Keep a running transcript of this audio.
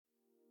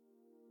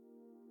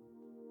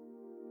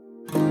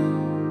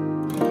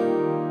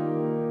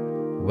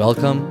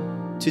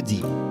Welcome to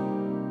Deep,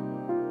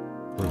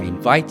 where we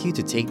invite you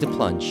to take the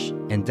plunge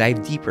and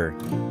dive deeper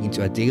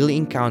into a daily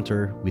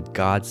encounter with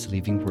God's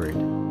living Word.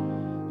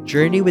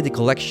 Journey with a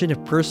collection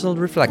of personal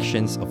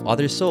reflections of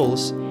other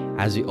souls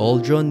as we all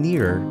draw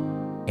nearer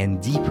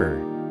and deeper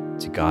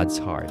to God's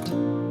heart.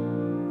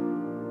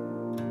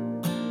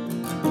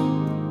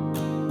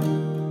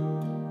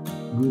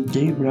 Good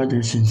day,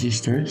 brothers and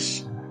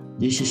sisters.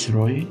 This is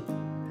Roy,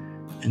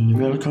 and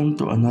welcome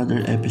to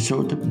another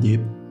episode of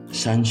Deep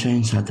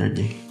Sunshine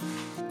Saturday.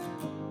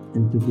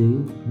 And today,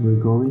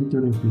 we're going to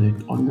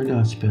reflect on the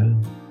Gospel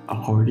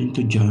according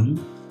to John,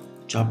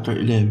 chapter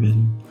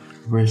 11,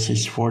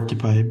 verses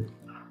 45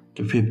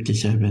 to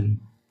 57.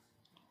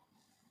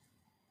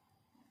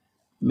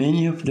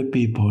 Many of the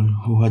people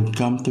who had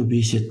come to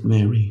visit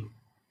Mary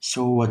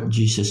saw what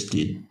Jesus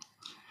did,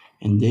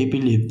 and they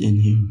believed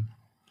in him.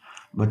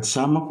 But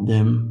some of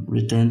them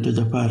returned to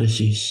the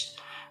Pharisees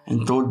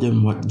and told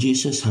them what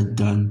Jesus had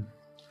done.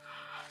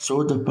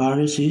 So the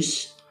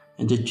Pharisees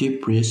and the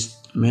chief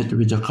priests met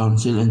with the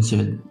council and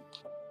said,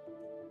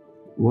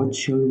 "What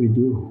shall we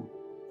do?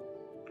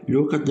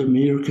 Look at the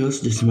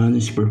miracles this man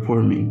is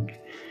performing.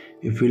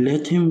 If we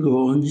let him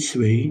go on this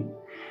way,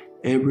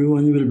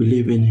 everyone will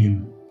believe in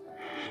him,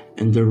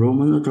 and the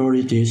Roman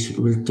authorities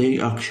will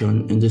take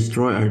action and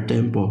destroy our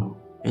temple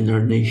and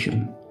our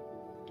nation."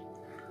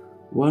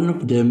 One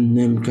of them,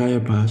 named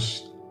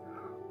Caiaphas,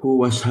 who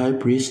was high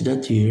priest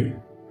that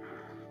year,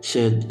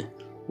 said,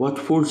 "What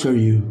fools are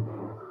you?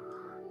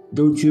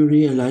 Don't you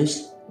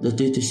realize that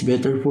it is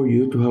better for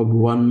you to have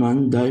one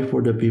man die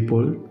for the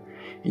people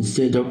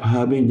instead of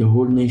having the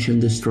whole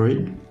nation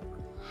destroyed?"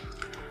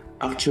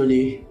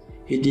 Actually,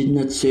 he did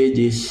not say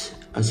this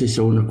as his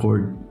own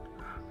accord.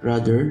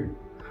 Rather,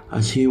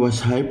 as he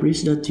was high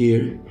priest that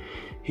year,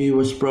 he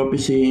was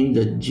prophesying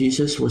that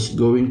Jesus was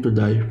going to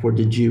die for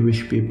the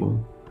Jewish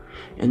people,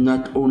 and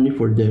not only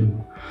for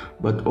them,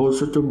 but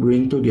also to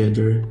bring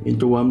together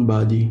into one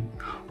body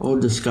all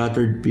the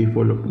scattered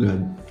people of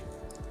God.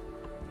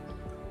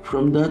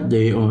 From that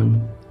day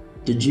on,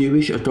 the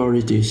Jewish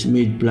authorities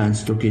made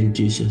plans to kill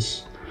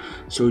Jesus.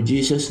 So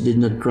Jesus did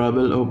not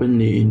travel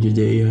openly in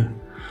Judea,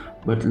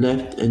 but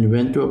left and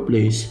went to a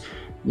place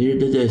near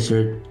the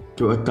desert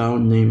to a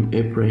town named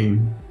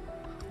Ephraim,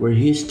 where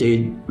he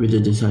stayed with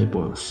the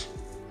disciples.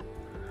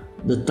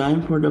 The time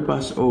for the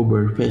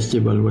Passover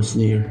festival was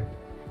near,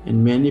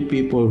 and many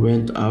people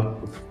went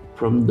up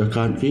from the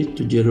country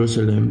to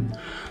Jerusalem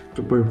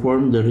to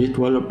perform the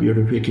ritual of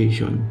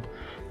purification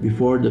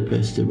before the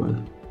festival.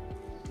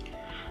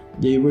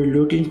 They were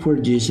looking for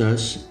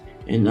Jesus,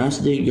 and as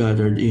they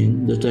gathered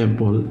in the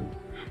temple,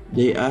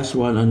 they asked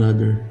one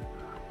another,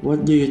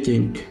 "What do you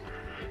think?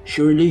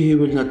 Surely he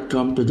will not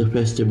come to the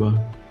festival,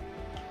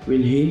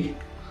 will he?"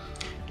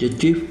 The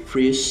chief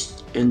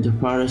priests and the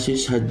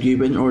Pharisees had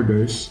given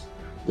orders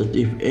that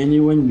if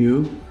anyone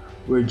knew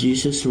where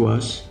Jesus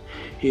was,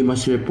 he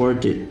must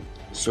report it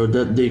so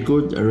that they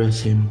could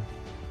arrest him.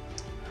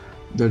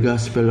 The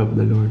Gospel of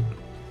the Lord.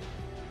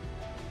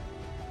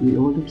 We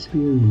all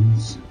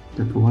experience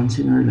that once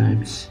in our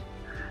lives,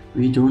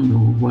 we don't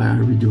know why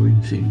are we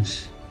doing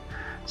things.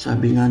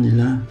 Sabi nga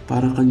nila,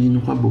 para kanino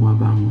ka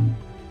bumabangon.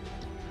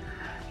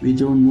 We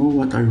don't know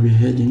what are we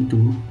heading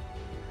to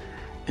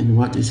and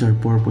what is our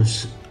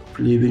purpose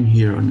of living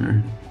here on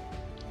earth.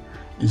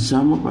 And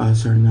some of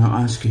us are now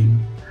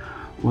asking,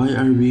 why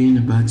are we in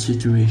a bad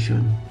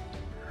situation?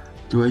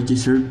 Do I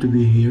deserve to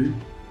be here?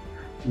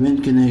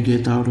 When can I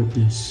get out of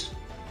this?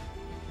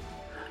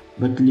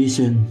 But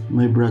listen,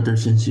 my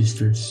brothers and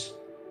sisters.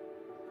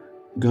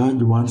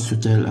 God wants to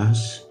tell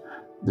us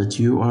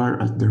that you are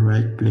at the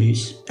right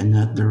place and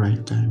at the right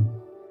time.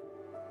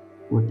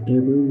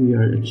 Whatever we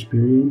are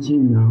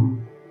experiencing now,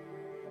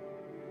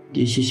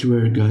 this is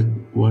where God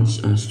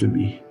wants us to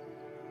be.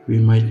 We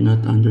might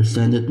not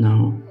understand it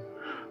now,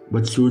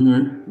 but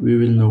sooner we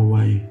will know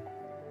why.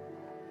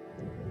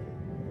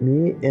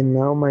 Me and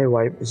now my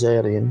wife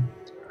Zarin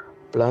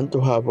plan to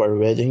have our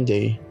wedding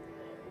day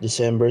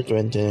December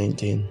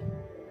 2019.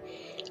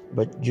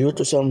 But due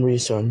to some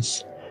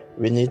reasons,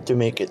 we need to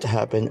make it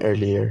happen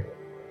earlier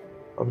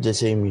of the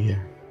same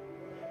year.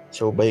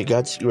 So by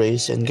God's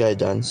grace and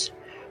guidance,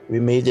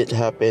 we made it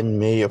happen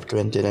May of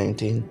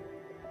 2019.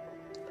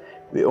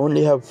 We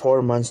only have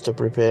 4 months to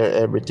prepare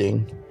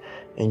everything,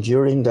 and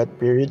during that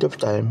period of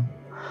time,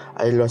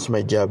 I lost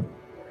my job,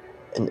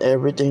 and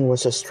everything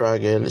was a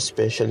struggle,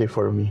 especially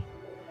for me.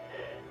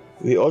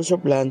 We also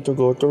plan to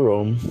go to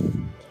Rome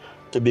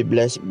to be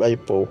blessed by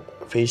Pope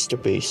face to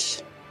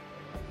face.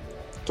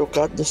 To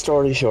cut the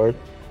story short,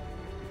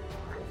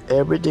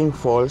 everything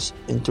falls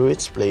into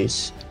its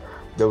place.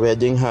 The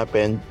wedding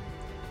happened,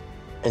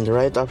 and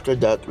right after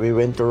that, we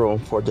went to Rome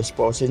for the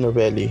Sposi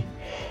Novelli,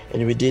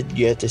 and we did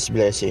get his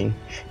blessing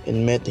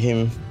and met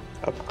him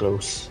up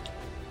close.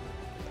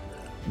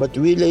 But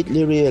we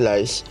lately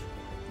realized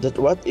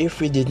that what if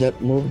we did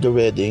not move the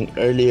wedding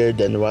earlier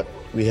than what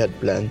we had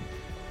planned?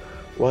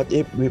 What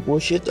if we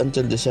push it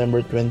until December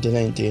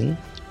 2019?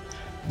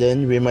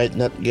 Then we might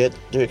not get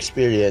to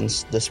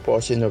experience the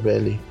Sposi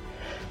Novelli.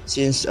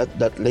 since at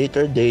that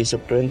later days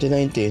of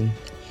 2019,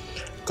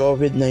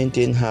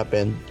 COVID-19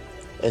 happened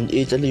and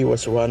Italy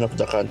was one of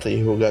the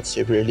countries who got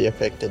severely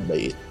affected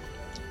by it.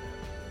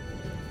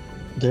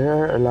 There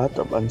are a lot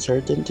of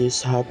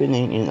uncertainties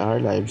happening in our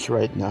lives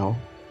right now,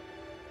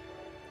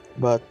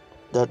 but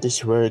that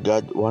is where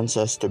God wants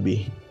us to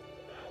be.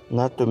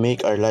 Not to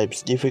make our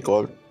lives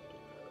difficult,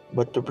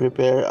 but to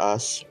prepare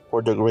us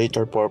for the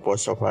greater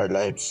purpose of our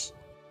lives.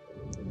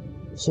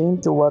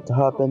 Same to what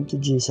happened to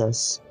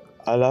Jesus,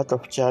 a lot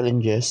of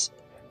challenges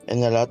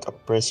and a lot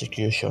of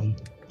persecution.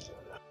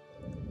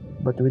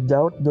 But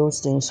without those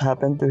things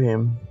happen to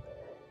him,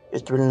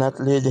 it will not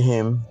lead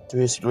him to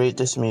his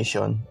greatest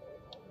mission,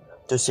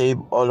 to save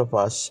all of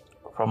us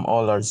from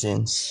all our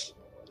sins.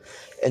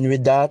 And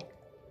with that,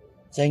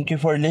 thank you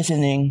for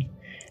listening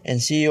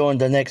and see you on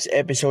the next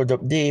episode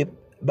of Deep.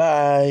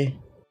 Bye!